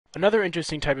Another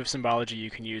interesting type of symbology you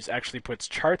can use actually puts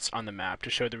charts on the map to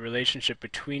show the relationship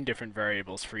between different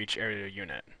variables for each area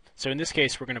unit. So in this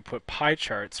case, we're going to put pie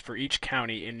charts for each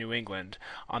county in New England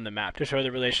on the map to show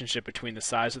the relationship between the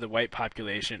size of the white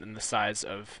population and the size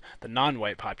of the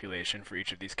non-white population for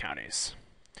each of these counties.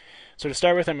 So to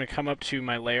start with, I'm going to come up to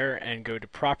my layer and go to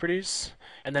Properties,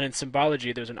 and then in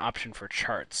Symbology there's an option for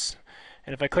Charts.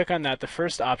 And if I click on that, the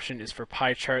first option is for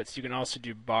pie charts. You can also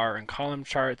do bar and column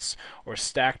charts or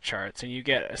stack charts, and you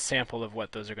get a sample of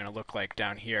what those are going to look like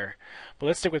down here. But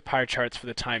let's stick with pie charts for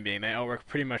the time being. They all work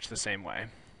pretty much the same way.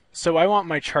 So I want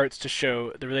my charts to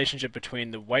show the relationship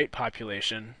between the white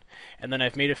population, and then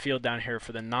I've made a field down here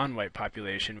for the non-white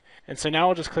population. And so now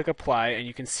I'll just click apply, and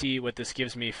you can see what this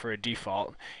gives me for a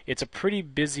default. It's a pretty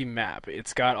busy map.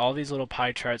 It's got all these little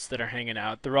pie charts that are hanging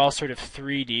out. They're all sort of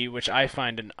 3D, which I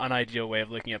find an unideal way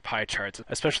of looking at pie charts,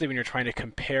 especially when you're trying to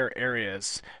compare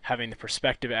areas. Having the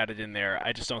perspective added in there,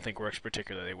 I just don't think works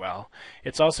particularly well.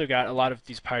 It's also got a lot of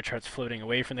these pie charts floating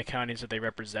away from the counties that they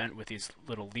represent with these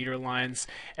little leader lines,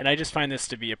 and I just find this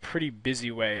to be a pretty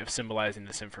busy way of symbolizing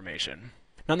this information.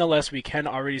 Nonetheless, we can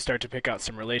already start to pick out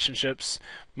some relationships.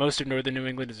 Most of northern New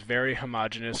England is very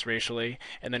homogeneous racially,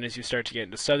 and then as you start to get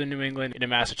into southern New England, into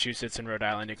Massachusetts and Rhode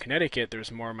Island and Connecticut,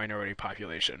 there's more minority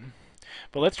population.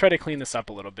 But let's try to clean this up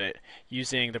a little bit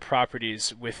using the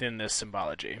properties within this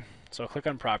symbology. So I'll click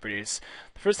on Properties.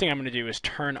 The first thing I'm going to do is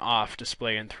turn off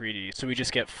Display in 3D, so we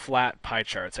just get flat pie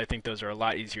charts. I think those are a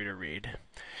lot easier to read.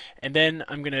 And then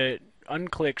I'm going to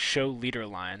unclick Show Leader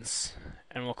Lines,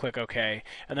 and we'll click OK.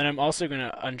 And then I'm also going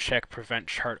to uncheck Prevent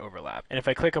Chart Overlap. And if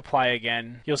I click Apply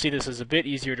again, you'll see this is a bit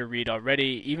easier to read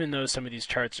already. Even though some of these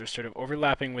charts are sort of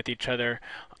overlapping with each other,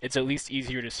 it's at least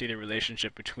easier to see the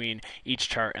relationship between each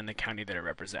chart and the county that it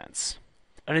represents.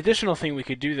 An additional thing we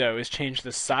could do, though, is change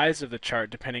the size of the chart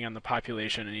depending on the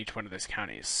population in each one of those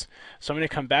counties. So I'm going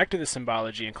to come back to the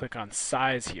symbology and click on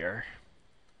Size here.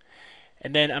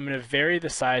 And then I'm going to vary the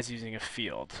size using a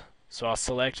field. So I'll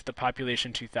select the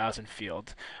population 2000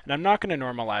 field. And I'm not going to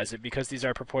normalize it because these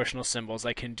are proportional symbols.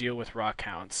 I can deal with raw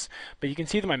counts. But you can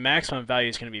see that my maximum value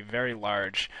is going to be very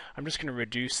large. I'm just going to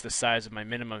reduce the size of my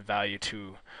minimum value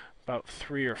to about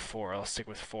 3 or 4. I'll stick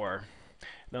with 4.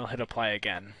 Then I'll hit apply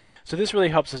again. So this really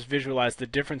helps us visualize the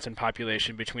difference in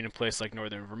population between a place like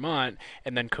northern Vermont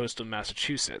and then coastal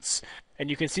Massachusetts. And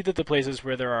you can see that the places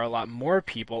where there are a lot more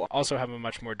people also have a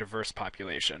much more diverse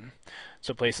population.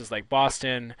 So places like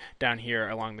Boston, down here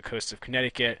along the coast of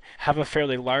Connecticut, have a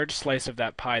fairly large slice of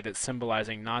that pie that's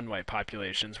symbolizing non-white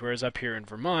populations, whereas up here in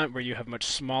Vermont, where you have much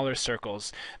smaller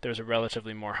circles, there's a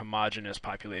relatively more homogeneous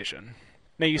population.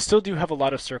 Now you still do have a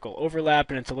lot of circle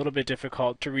overlap, and it's a little bit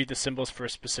difficult to read the symbols for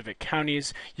specific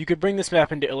counties. You could bring this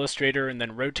map into Illustrator and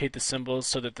then rotate the symbols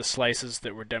so that the slices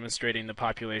that were demonstrating the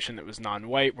population that was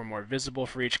non-white were more visible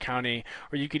for each county,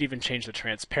 or you could even change the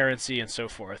transparency and so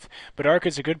forth. But Arc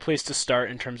is a good place to start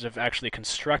in terms of actually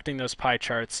constructing those pie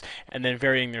charts and then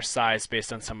varying their size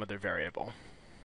based on some other variable.